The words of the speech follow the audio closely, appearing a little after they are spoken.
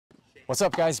What's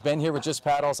up, guys? Ben here with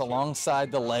JustPaddles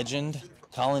alongside the legend,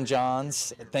 Collin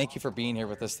Johns. Thank you for being here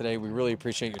with us today. We really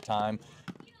appreciate your time.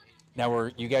 Now,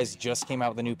 you guys just came out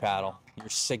with a new paddle, your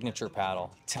signature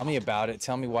paddle. Tell me about it.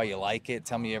 Tell me why you like it.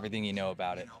 Tell me everything you know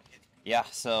about it. Yeah,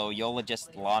 so JOOLA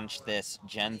just launched this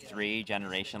Gen 3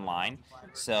 generation line.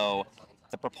 So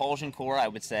the propulsion core, I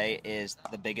would say, is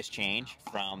the biggest change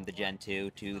from the Gen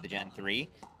 2 to the Gen 3.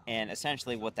 And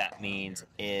essentially what that means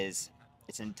is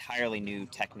it's entirely new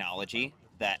technology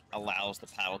that allows the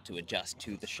paddle to adjust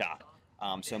to the shot.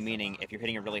 So meaning if you're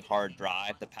hitting a really hard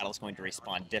drive, the paddle is going to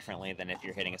respond differently than if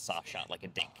you're hitting a soft shot like a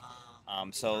dink.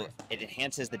 So it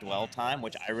enhances the dwell time,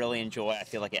 which I really enjoy. I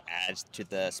feel like it adds to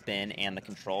the spin and the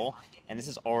control. And this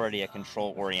is already a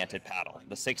control-oriented paddle.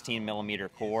 The 16mm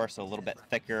core, so a little bit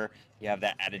thicker. You have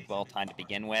that added dwell time to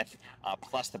begin with,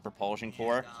 plus the propulsion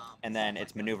core. And then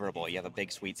it's maneuverable. You have a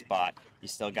big sweet spot. You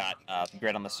still got the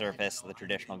grit on the surface, the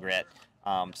traditional grit.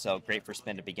 So great for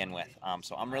spin to begin with.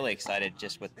 So I'm really excited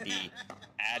just with the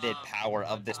added power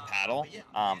of this paddle,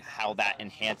 how that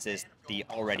enhances the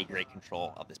already great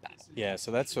control of this paddle. Yeah,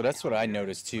 so that's what I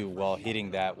noticed too while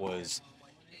hitting that was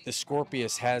the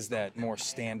Scorpeus has that more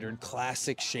standard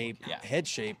classic shape, head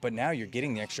shape, but now you're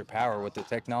getting the extra power with the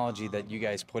technology that you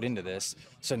guys put into this.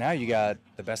 So now you got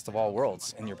the best of all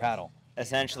worlds in your paddle.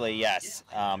 Essentially, yes,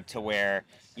 to where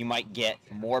you might get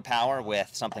more power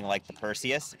with something like the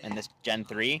Perseus in this Gen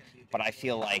 3, but I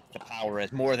feel like the power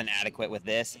is more than adequate with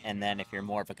this, and then if you're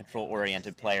more of a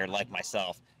control-oriented player like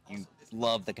myself, you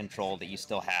love the control that you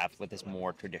still have with this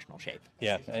more traditional shape.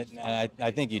 Yeah, and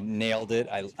I think you nailed it.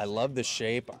 I love the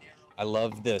shape. I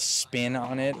love the spin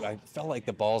on it. I felt like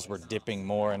the balls were dipping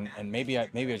more, and maybe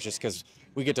it's just because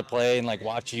we get to play and like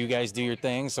watch you guys do your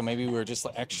thing, so maybe we were just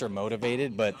like, extra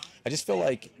motivated. But I just feel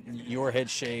like your head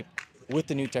shape with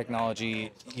the new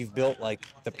technology, you've built like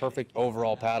the perfect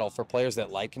overall paddle for players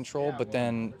that like control, but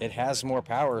then it has more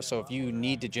power. So if you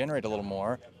need to generate a little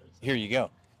more, here you go.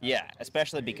 Yeah,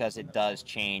 especially because it does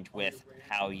change with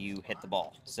how you hit the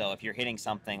ball. So if you're hitting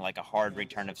something like a hard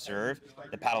return of serve,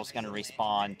 the paddle's going to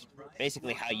respond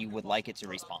basically how you would like it to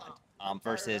respond.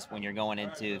 Versus when you're going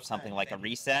into something like a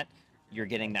reset, you're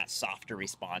getting that softer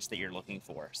response that you're looking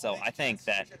for. So I think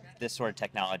that this sort of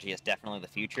technology is definitely the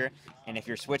future. And if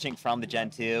you're switching from the Gen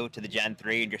 2 to the Gen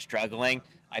 3 and you're struggling,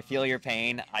 I feel your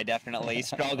pain. I definitely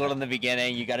struggled in the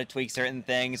beginning. You got to tweak certain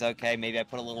things. Okay, maybe I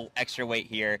put a little extra weight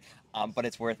here, but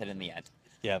it's worth it in the end.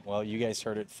 Yeah, well, you guys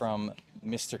heard it from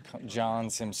Mr.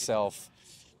 Johns himself.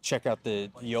 Check out the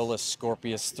JOOLA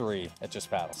Scorpeus 3 at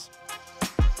JustPaddles.